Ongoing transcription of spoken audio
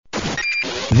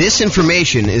This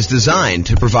information is designed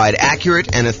to provide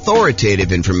accurate and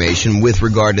authoritative information with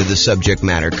regard to the subject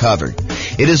matter covered.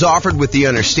 It is offered with the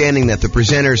understanding that the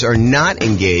presenters are not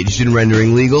engaged in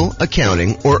rendering legal,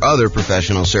 accounting, or other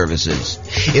professional services.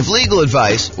 If legal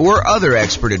advice or other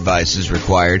expert advice is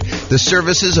required, the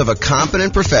services of a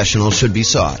competent professional should be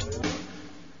sought.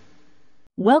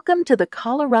 Welcome to the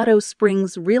Colorado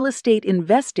Springs Real Estate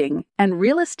Investing and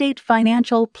Real Estate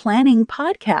Financial Planning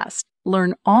Podcast.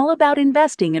 Learn all about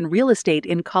investing in real estate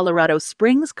in Colorado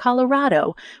Springs,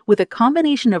 Colorado, with a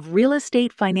combination of real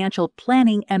estate financial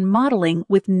planning and modeling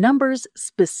with numbers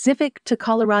specific to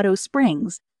Colorado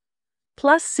Springs,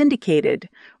 plus syndicated,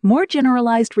 more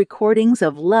generalized recordings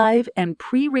of live and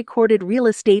pre-recorded real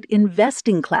estate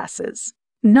investing classes,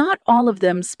 not all of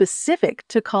them specific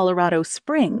to Colorado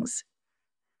Springs.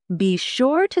 Be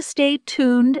sure to stay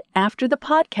tuned after the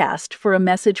podcast for a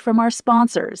message from our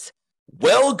sponsors.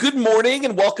 Well, good morning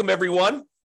and welcome, everyone.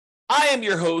 I am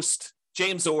your host,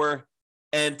 James Orr,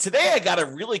 and today I got a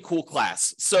really cool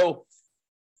class. So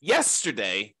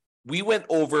yesterday, we went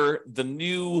over the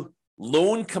new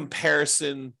loan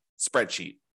comparison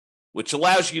spreadsheet, which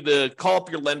allows you to call up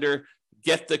your lender,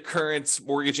 get the current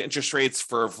mortgage interest rates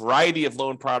for a variety of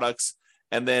loan products,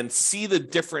 and then see the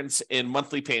difference in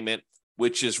monthly payment,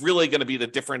 which is really going to be the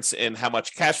difference in how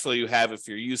much cash flow you have if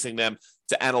you're using them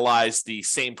to analyze the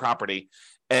same property.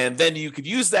 And then you could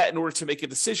use that in order to make a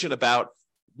decision about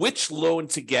which loan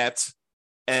to get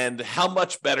and how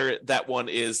much better that one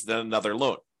is than another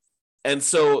loan. And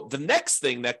so the next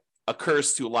thing that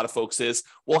occurs to a lot of folks is,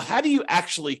 well, how do you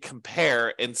actually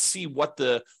compare and see what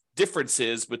the difference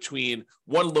is between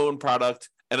one loan product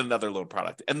and another loan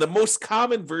product? And the most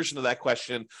common version of that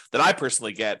question that I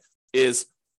personally get is,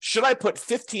 should I put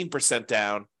 15%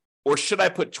 down or should I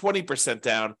put 20%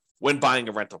 down when buying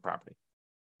a rental property?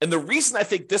 And the reason I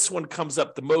think this one comes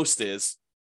up the most is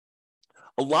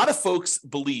a lot of folks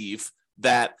believe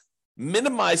that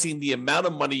minimizing the amount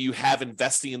of money you have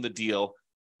investing in the deal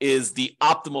is the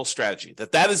optimal strategy,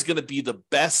 that is going to be the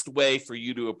best way for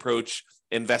you to approach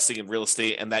investing in real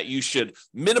estate, and that you should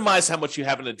minimize how much you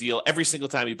have in a deal every single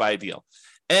time you buy a deal.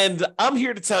 And I'm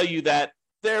here to tell you that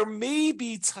there may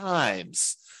be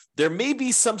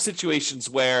some situations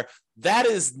where that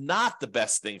is not the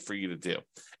best thing for you to do.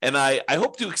 And I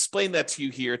hope to explain that to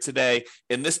you here today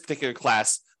in this particular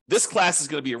class. This class is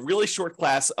going to be a really short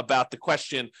class about the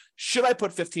question, should I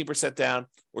put 15% down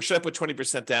or should I put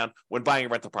 20% down when buying a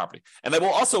rental property? And I will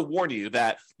also warn you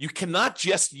that you cannot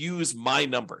just use my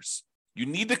numbers. You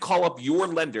need to call up your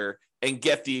lender and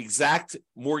get the exact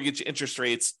mortgage interest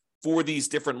rates for these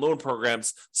different loan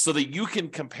programs so that you can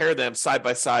compare them side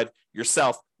by side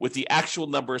yourself with the actual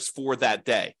numbers for that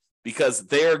day, because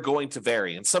they're going to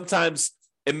vary. And sometimes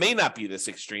it may not be this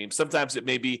extreme. Sometimes it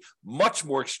may be much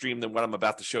more extreme than what I'm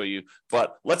about to show you,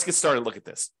 but let's get started and look at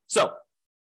this. So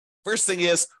first thing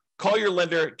is, call your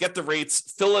lender, get the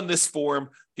rates, fill in this form.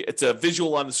 It's a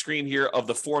visual on the screen here of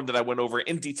the form that I went over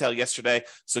in detail yesterday.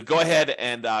 So go ahead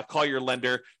and call your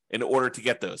lender in order to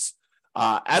get those.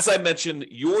 As I mentioned,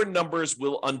 your numbers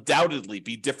will undoubtedly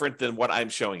be different than what I'm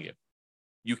showing you.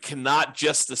 You cannot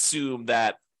just assume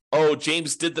that, oh,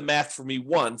 James did the math for me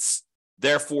once,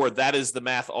 therefore that is the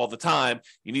math all the time.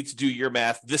 You need to do your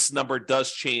math. This number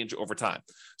does change over time.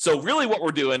 So really what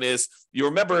we're doing is, you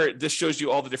remember this shows you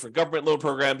all the different government loan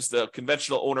programs, the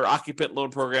conventional owner-occupant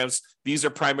loan programs. These are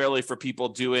primarily for people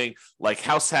doing like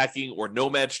house hacking or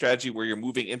nomad strategy where you're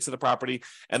moving into the property.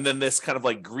 And then this kind of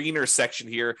like greener section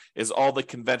here is all the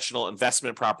conventional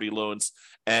investment property loans.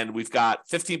 And we've got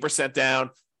 15% down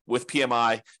with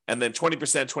PMI, and then 20%,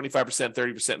 25%,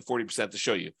 30%, and 40% to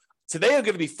show you. Today, I'm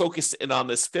going to be focused in on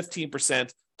this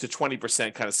 15% to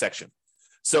 20% kind of section.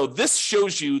 So this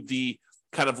shows you the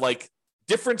kind of like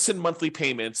difference in monthly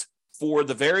payments for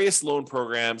the various loan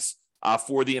programs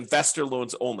for the investor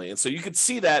loans only. And so you can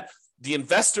see that the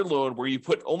investor loan, where you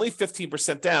put only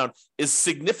 15% down, is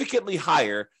significantly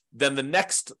higher than the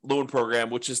next loan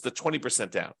program, which is the 20%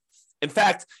 down. In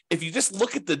fact, if you just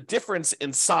look at the difference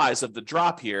in size of the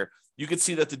drop here, you can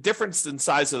see that the difference in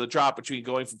size of the drop between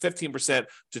going from 15%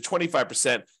 to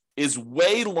 25% is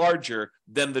way larger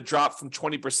than the drop from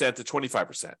 20% to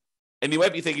 25%. And you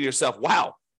might be thinking to yourself,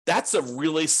 wow, that's a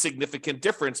really significant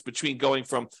difference between going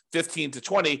from 15 to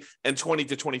 20 and 20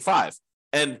 to 25.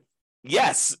 And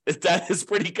yes, that is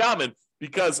pretty common,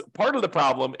 because part of the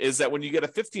problem is that when you get a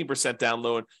 15% down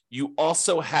loan, you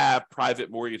also have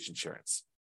private mortgage insurance.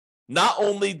 Not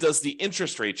only does the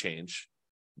interest rate change,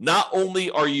 not only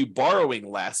are you borrowing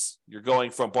less, you're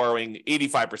going from borrowing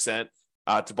 85%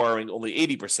 to borrowing only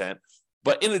 80%,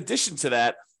 but in addition to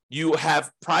that, you have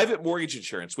private mortgage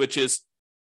insurance, which is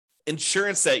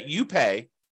insurance that you pay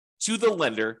to the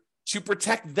lender to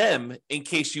protect them in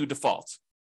case you default.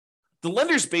 The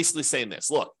lender's basically saying this,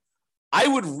 look, I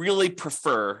would really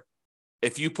prefer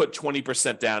if you put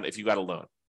 20% down if you got a loan.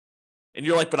 And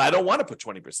you're like, but I don't want to put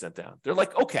 20% down. They're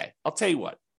like, okay, I'll tell you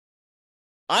what.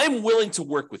 I'm willing to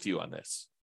work with you on this.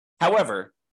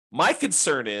 However, my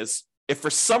concern is if for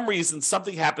some reason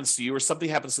something happens to you or something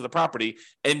happens to the property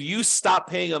and you stop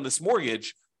paying on this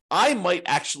mortgage, I might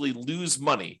actually lose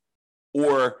money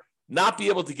or not be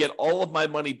able to get all of my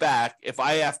money back if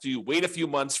I have to wait a few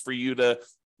months for you to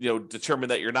determine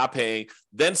that you're not paying,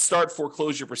 then start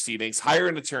foreclosure proceedings, hire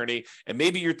an attorney, and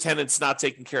maybe your tenant's not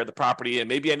taking care of the property, and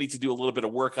maybe I need to do a little bit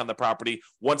of work on the property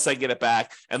once I get it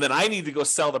back, and then I need to go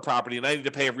sell the property, and I need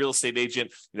to pay a real estate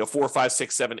agent, 4, 5,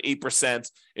 6, 7,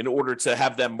 8% in order to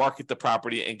have them market the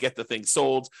property and get the thing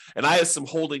sold. And I have some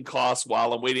holding costs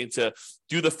while I'm waiting to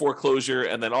do the foreclosure,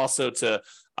 and then also to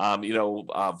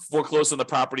foreclose on the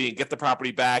property and get the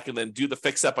property back, and then do the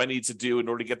fix up I need to do in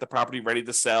order to get the property ready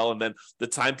to sell. And then the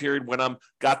time period when I'm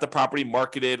got the property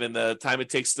marketed and the time it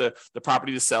takes the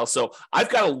property to sell. So I've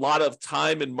got a lot of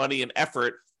time and money and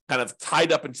effort kind of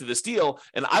tied up into this deal.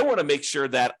 And I want to make sure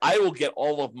that I will get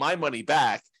all of my money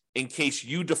back in case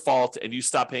you default and you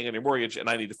stop paying on your mortgage and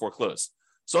I need to foreclose.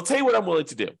 So I'll tell you what I'm willing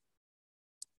to do.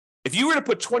 If you were to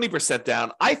put 20%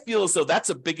 down, I feel as though that's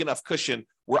a big enough cushion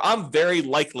where I'm very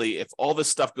likely, if all this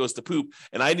stuff goes to poop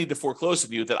and I need to foreclose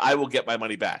on you, that I will get my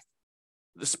money back.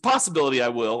 There's a possibility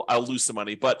I'll lose some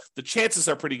money, but the chances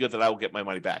are pretty good that I will get my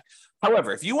money back.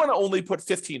 However, if you want to only put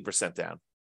 15% down,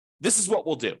 this is what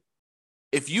we'll do.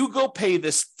 If you go pay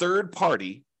this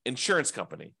third-party insurance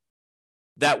company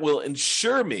that will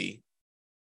insure me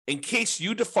in case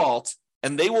you default,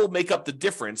 and they will make up the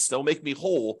difference, they'll make me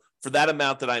whole for that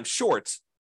amount that I'm short,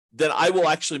 then I will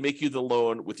actually make you the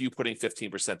loan with you putting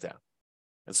 15% down.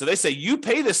 And so they say, you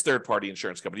pay this third-party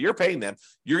insurance company, you're paying them,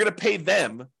 you're going to pay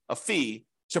them a fee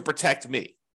to protect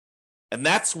me. And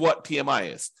that's what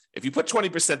PMI is. If you put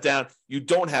 20% down, you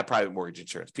don't have private mortgage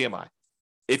insurance, PMI.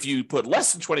 If you put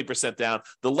less than 20% down,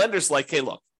 the lender's like, hey,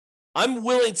 look, I'm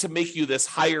willing to make you this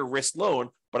higher risk loan,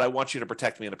 but I want you to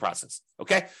protect me in the process,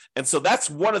 okay? And so that's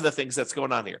one of the things that's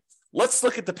going on here. Let's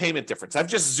look at the payment difference. I've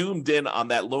just zoomed in on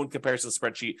that loan comparison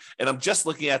spreadsheet, and I'm just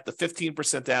looking at the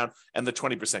 15% down and the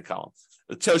 20% column.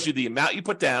 It tells you the amount you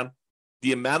put down,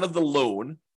 the amount of the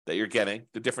loan that you're getting,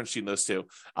 the difference between those two.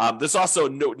 There's also a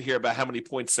note in here about how many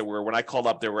points there were. When I called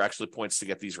up, there were actually points to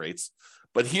get these rates.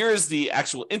 But here is the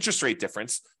actual interest rate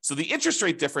difference. So the interest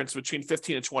rate difference between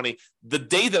 15 and 20, the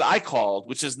day that I called,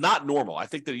 which is not normal. I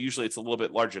think that usually it's a little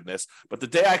bit larger than this, but the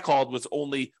day I called was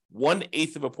only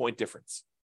 1/8 of a point difference,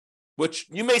 which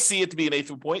you may see it to be 1/8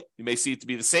 of a point. You may see it to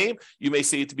be the same. You may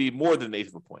see it to be more than 1/8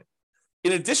 of a point.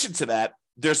 In addition to that,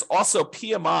 there's also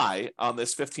PMI on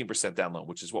this 15% down loan,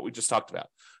 which is what we just talked about.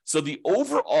 So the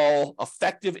overall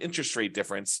effective interest rate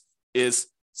difference is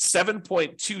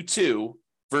 7.22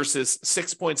 versus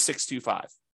 6.625.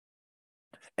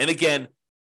 And again,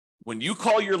 when you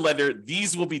call your lender,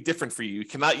 these will be different for you. You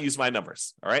cannot use my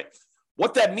numbers, all right?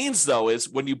 What that means, though, is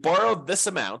when you borrow this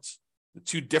amount, the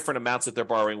two different amounts that they're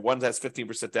borrowing, one has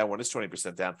 15% down, one is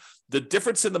 20% down, the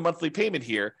difference in the monthly payment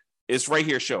here is right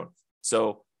here shown.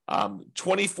 So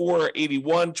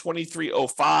 $24.81,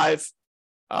 $23.05.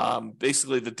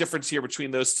 Basically, the difference here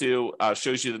between those two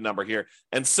shows you the number here.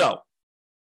 And so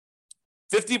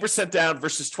 50% down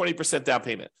versus 20% down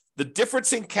payment. The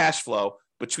difference in cash flow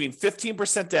between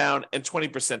 15% down and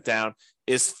 20% down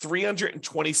is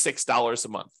 $326 a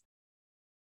month.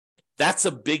 That's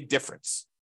a big difference.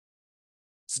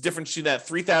 It's the difference between that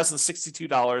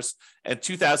 $3,062 and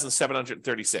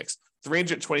 $2,736,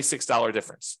 $326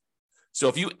 difference. So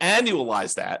if you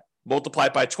annualize that, multiply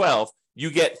it by 12,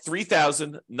 you get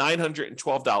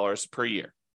 $3,912 per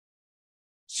year.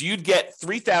 So you'd get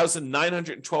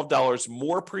 $3,912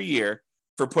 more per year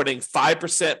for putting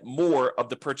 5% more of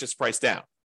the purchase price down.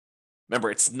 Remember,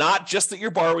 it's not just that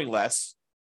you're borrowing less,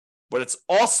 but it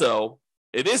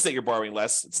is that you're borrowing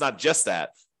less. It's not just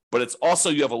that, but it's also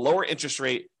you have a lower interest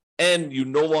rate and you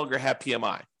no longer have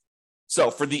PMI.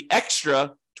 So for the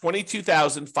extra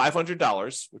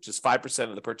 $22,500, which is 5%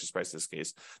 of the purchase price in this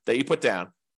case, that you put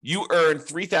down, you earn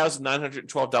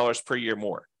 $3,912 per year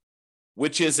more,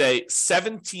 which is a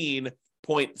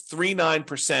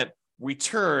 17.39%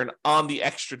 return on the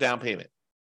extra down payment.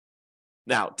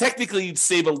 Now, technically, you'd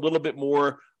save a little bit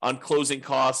more on closing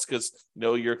costs because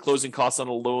your closing costs on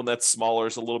a loan that's smaller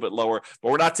is a little bit lower,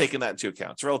 but we're not taking that into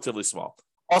account. It's relatively small.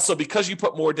 Also, because you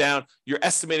put more down, your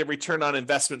estimated return on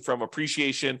investment from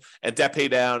appreciation and debt pay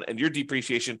down and your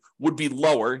depreciation would be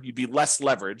lower. You'd be less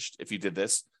leveraged if you did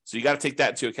this. So you got to take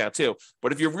that into account too.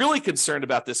 But if you're really concerned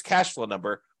about this cash flow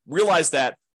number, realize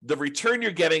that the return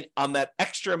you're getting on that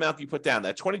extra amount you put down,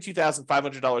 that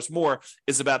 $22,500 more,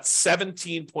 is about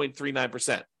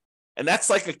 17.39%. And that's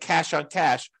like a cash on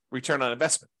cash return on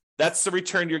investment. That's the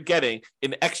return you're getting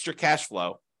in extra cash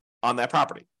flow on that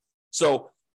property. So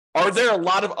are there a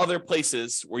lot of other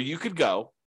places where you could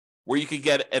go where you could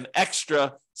get an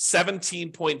extra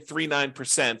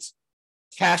 17.39%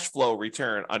 cash flow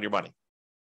return on your money?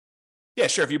 Yeah,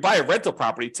 sure. If you buy a rental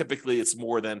property, typically it's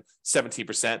more than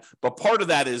 17%, but part of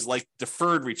that is like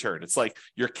deferred return. It's like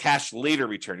your cash later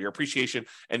return, your appreciation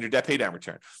and your debt pay down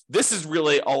return. This is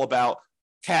really all about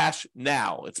cash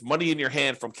now. It's money in your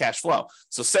hand from cash flow.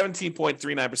 So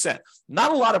 17.39%.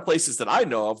 Not a lot of places that I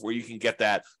know of where you can get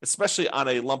that, especially on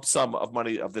a lump sum of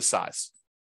money of this size.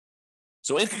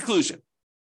 So in conclusion,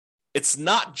 it's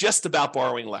not just about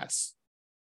borrowing less.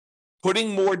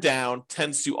 Putting more down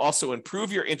tends to also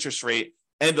improve your interest rate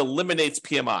and eliminates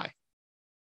PMI.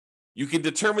 You can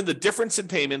determine the difference in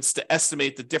payments to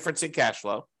estimate the difference in cash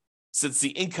flow, since the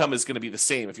income is going to be the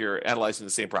same if you're analyzing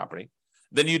the same property.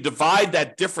 Then you divide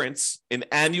that difference in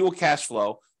annual cash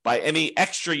flow by any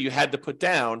extra you had to put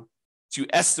down to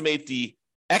estimate the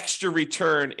extra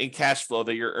return in cash flow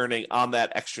that you're earning on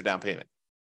that extra down payment.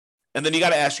 And then you got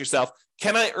to ask yourself,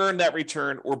 can I earn that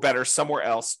return or better somewhere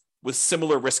else with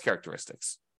similar risk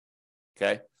characteristics?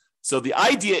 Okay. So the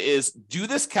idea is do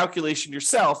this calculation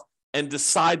yourself and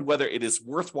decide whether it is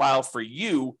worthwhile for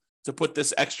you to put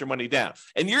this extra money down.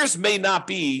 And yours may not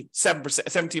be 7%,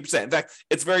 17%. In fact,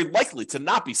 it's very likely to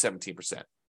not be 17%.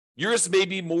 Yours may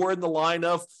be more in the line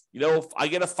of, if I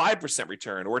get a 5%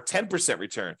 return or a 10%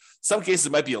 return. Some cases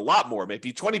it might be a lot more,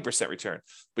 maybe 20% return.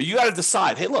 But you got to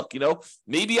decide, hey, look,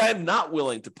 maybe I'm not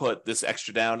willing to put this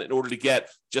extra down in order to get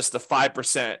just a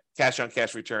 5% cash on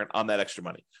cash return on that extra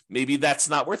money. Maybe that's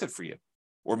not worth it for you.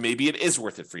 Or maybe it is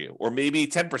worth it for you. Or maybe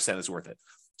 10% is worth it.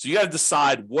 So you got to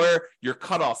decide where your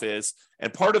cutoff is.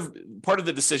 And part of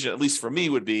the decision, at least for me,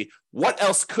 would be what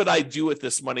else could I do with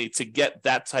this money to get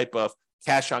that type of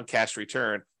cash on cash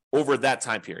return over that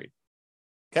time period.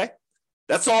 Okay.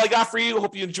 That's all I got for you.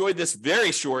 Hope you enjoyed this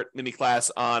very short mini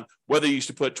class on whether you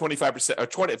should put 25% or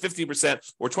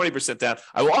 15% or 20% down.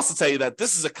 I will also tell you that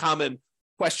this is a common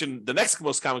question. The next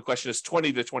most common question is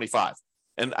 20 to 25.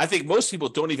 And I think most people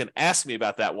don't even ask me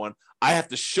about that one. I have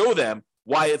to show them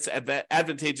why it's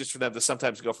advantageous for them to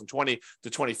sometimes go from 20 to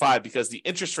 25 because the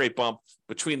interest rate bump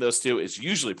between those two is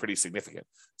usually pretty significant.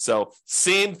 So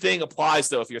same thing applies,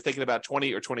 though, if you're thinking about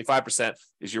 20 or 25%,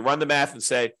 is you run the math and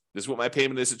say, this is what my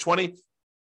payment is at 20,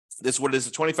 this is what it is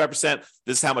at 25%,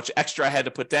 this is how much extra I had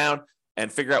to put down,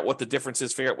 and figure out what the difference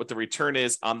is, figure out what the return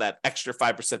is on that extra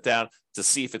 5% down to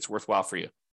see if it's worthwhile for you.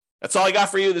 That's all I got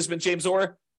for you. This has been James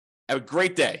Orr. Have a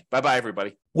great day. Bye-bye,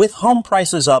 everybody. With home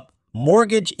prices up,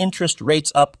 mortgage interest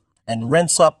rates up, and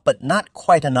rents up, but not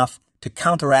quite enough to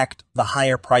counteract the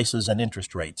higher prices and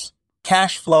interest rates.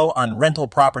 Cash flow on rental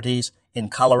properties in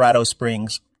Colorado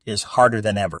Springs is harder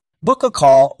than ever. Book a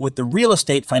call with the Real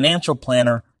Estate Financial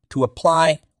Planner to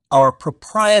apply our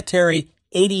proprietary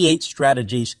 88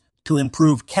 strategies to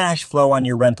improve cash flow on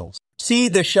your rentals. See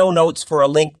the show notes for a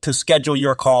link to schedule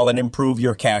your call and improve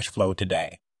your cash flow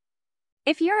today.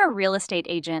 If you're a real estate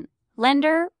agent,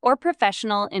 lender, or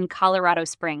professional in Colorado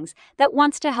Springs that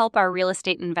wants to help our real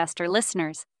estate investor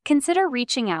listeners, consider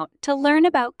reaching out to learn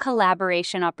about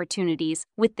collaboration opportunities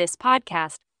with this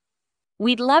podcast.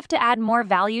 We'd love to add more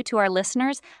value to our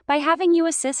listeners by having you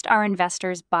assist our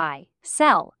investors buy,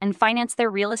 sell, and finance their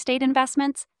real estate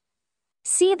investments.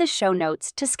 See the show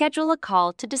notes to schedule a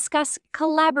call to discuss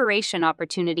collaboration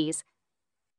opportunities